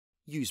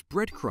Use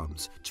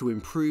Breadcrumbs to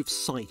improve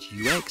site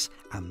UX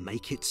and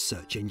make it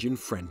search engine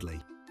friendly.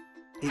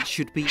 It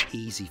should be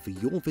easy for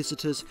your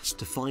visitors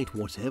to find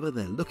whatever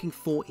they're looking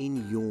for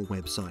in your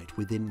website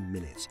within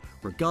minutes,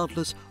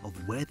 regardless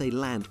of where they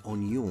land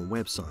on your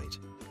website.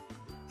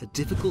 A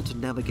difficult to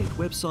navigate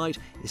website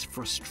is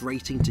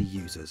frustrating to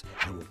users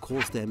and will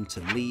cause them to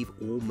leave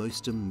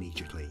almost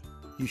immediately.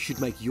 You should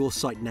make your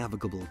site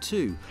navigable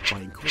too by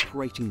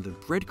incorporating the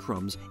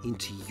breadcrumbs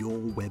into your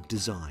web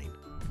design.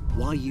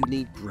 Why you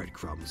need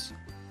breadcrumbs: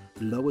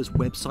 lowers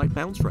website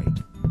bounce rate,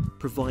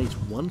 provides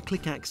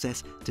one-click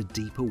access to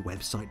deeper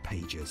website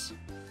pages,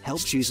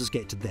 helps users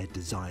get to their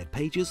desired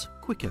pages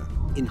quicker,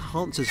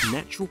 enhances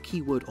natural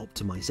keyword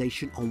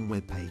optimization on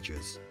web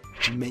pages,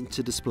 meant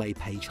to display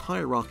page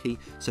hierarchy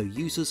so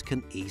users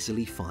can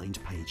easily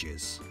find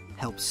pages,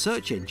 helps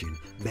search engine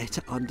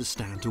better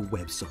understand a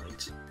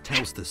website,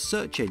 tells the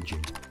search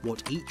engine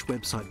what each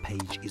website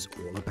page is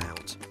all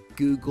about.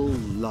 Google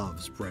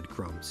loves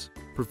breadcrumbs.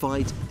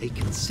 Provides a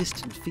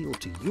consistent feel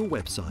to your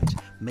website,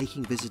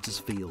 making visitors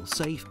feel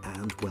safe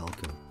and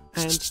welcome.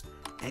 And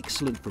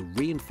excellent for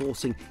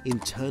reinforcing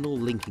internal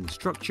linking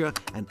structure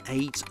and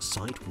aids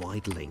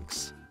site-wide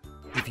links.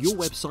 If your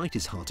website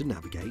is hard to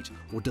navigate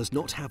or does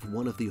not have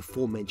one of the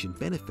aforementioned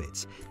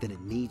benefits, then it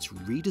needs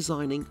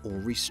redesigning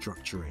or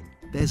restructuring.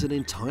 There's an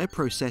entire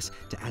process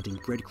to adding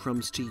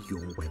breadcrumbs to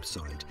your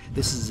website.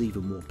 This is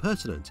even more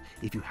pertinent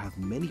if you have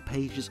many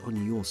pages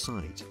on your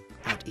site.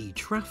 At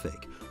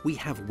ETRAFFIC, we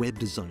have web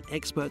design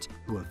experts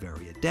who are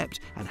very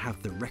adept and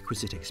have the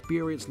requisite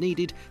experience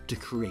needed to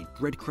create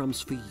breadcrumbs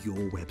for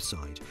your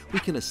website. We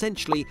can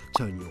essentially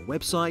turn your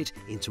website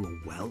into a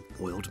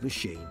well-oiled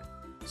machine.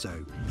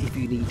 So, if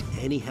you need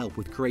any help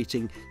with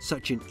creating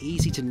such an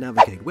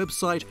easy-to-navigate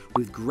website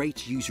with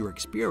great user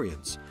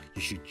experience,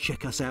 you should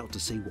check us out to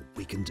see what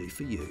we can do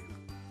for you.